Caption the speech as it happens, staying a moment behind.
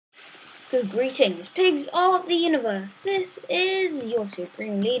Good greetings, pigs of the universe. This is your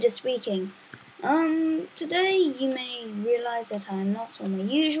Supreme Leader speaking. Today you may realise that I'm not on my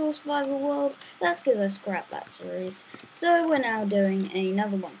usual survival world. That's because I scrapped that series. So we're now doing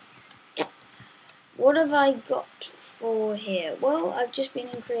another one. What have I got for here? Well, I've just been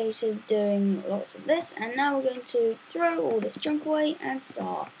in creative doing lots of this, and now we're going to throw all this junk away and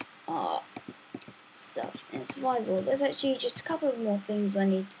start our stuff in survival. There's actually just a couple of more things I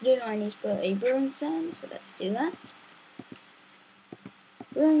need to do. I need to put a brewing stand, so let's do that.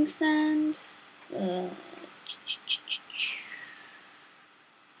 Brewing stand. Brewing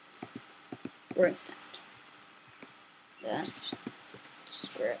stand. That.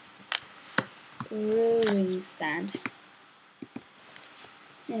 Script. Brewing stand.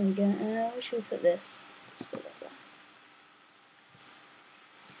 There we go. Where should we put this? Let's put that there.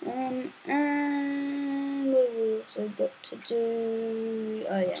 And what have we also got to do?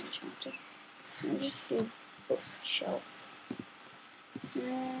 Oh yeah, enchanting. I'll just do bookshelf.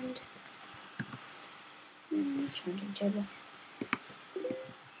 And enchanting table.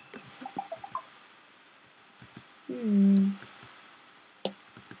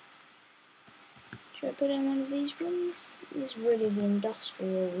 Should I put in one of these rooms? This is really the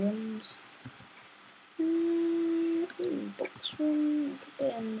industrial rooms. Box room. I could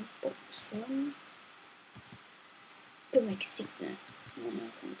put in the box room. Could make a secret. No, I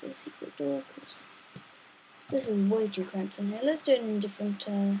can't do a secret door because this is way too cramped in here. Let's do it in a different.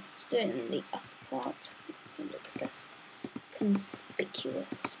 Let's do it in the upper part so it looks less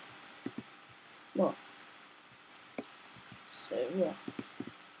conspicuous. What? So what?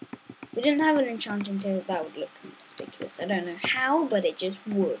 If we didn't have an enchanting table, that would look conspicuous. I don't know how, but it just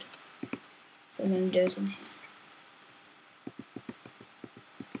would. So I'm going to do it in here.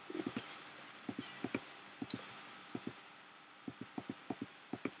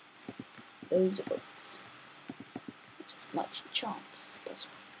 Those are books. It's as much enchant as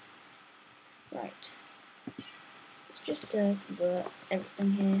possible. Right. Let's just convert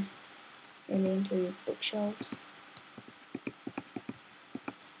everything here really into bookshelves.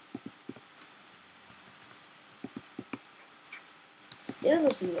 Still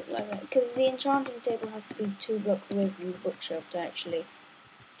doesn't look like that because the enchanting table has to be 2 blocks away from the bookshelf to actually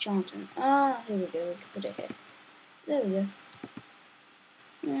enchant it. Ah, here we go. We can put it here. There we go.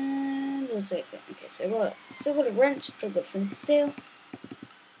 And we'll take it. Okay, so what? Still got a wrench, still got flint steel.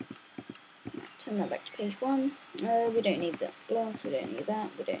 Right, turn that back to page 1. We don't need that glass, we don't need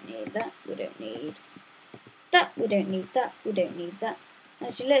that, we don't need that, we don't need that, we don't need that, we don't need that.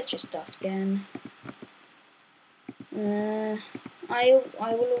 Actually, let's just start again. I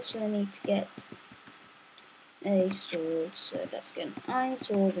will also need to get a sword, so let's get an iron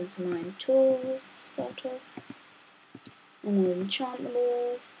sword and some iron tools to start off. And I'll enchant them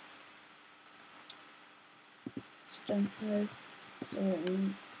all. Stone hoe. So,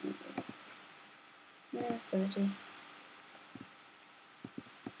 yeah, 30.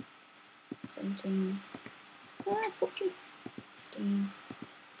 17. 14. 15.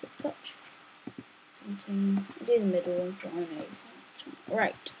 So touch. 17. I'll do the middle one for I know you can't.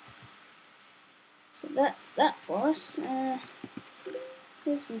 Right. So that's that for us.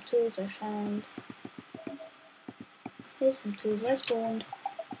 Here's some tools I found. Here's some tools I spawned.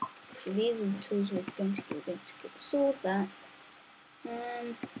 So these are the tools we're going to get. We're going to get a sword, that,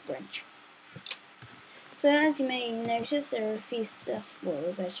 and wrench. So as you may notice, there are a few stuff. Well,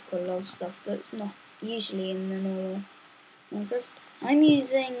 there's actually quite a lot of stuff that's not usually in the normal Minecraft. I'm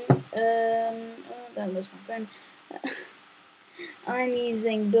using that was my phone. I'm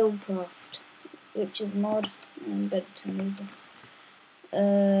using Buildcraft, which is a mod. Better turn these off.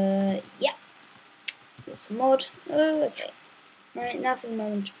 Yeah. It's a mod. Oh, okay. Right, now for the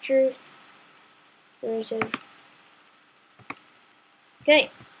moment of truth. Creative. Okay,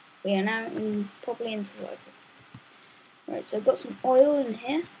 we are now properly in survival. Right, so I've got some oil in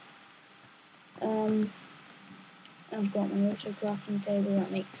here. I've got my auto crafting table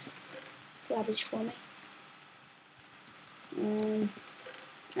that makes slabbage for me.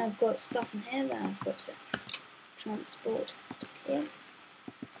 I've got stuff in here that I've got to transport here.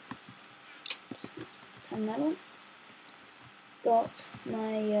 Turn that on. Got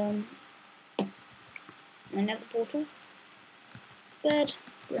my my nether portal, bed,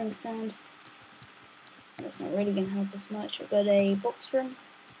 brewing stand. That's not really going to help us much. I've got a box room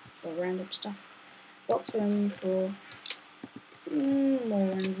for random stuff. Box room for more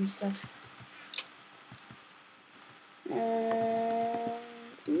random stuff.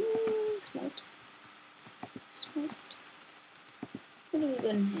 Smelt. Smelt. What have we got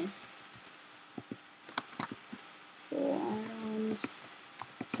in here? 4 irons.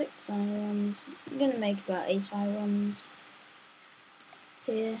 6 irons. I'm going to make about 8 irons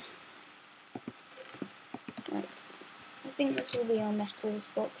here. Right. I think this will be our metals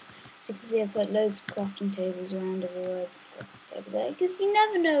box. As you can see, I put loads of crafting tables around everywhere. There's a crafting table there, because you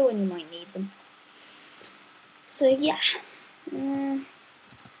never know when you might need them. So yeah.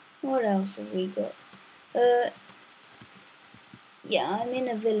 What else have we got? Yeah, I'm in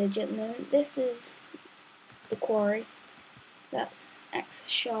a village at the moment. This is the quarry. That's access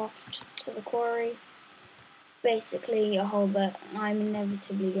shaft to the quarry. Basically a hole that I'm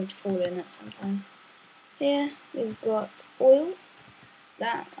inevitably going to fall in at some time. Here we've got oil.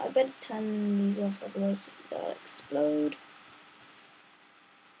 That I better turn these off, otherwise they'll explode.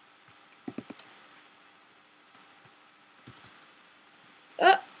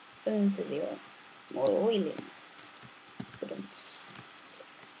 Oh, fell into the oil. More oily.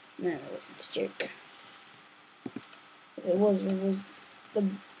 No, that wasn't a joke. If it was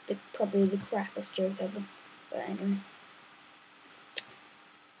probably the crappiest joke ever. But anyway.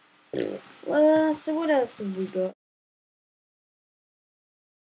 So what else have we got?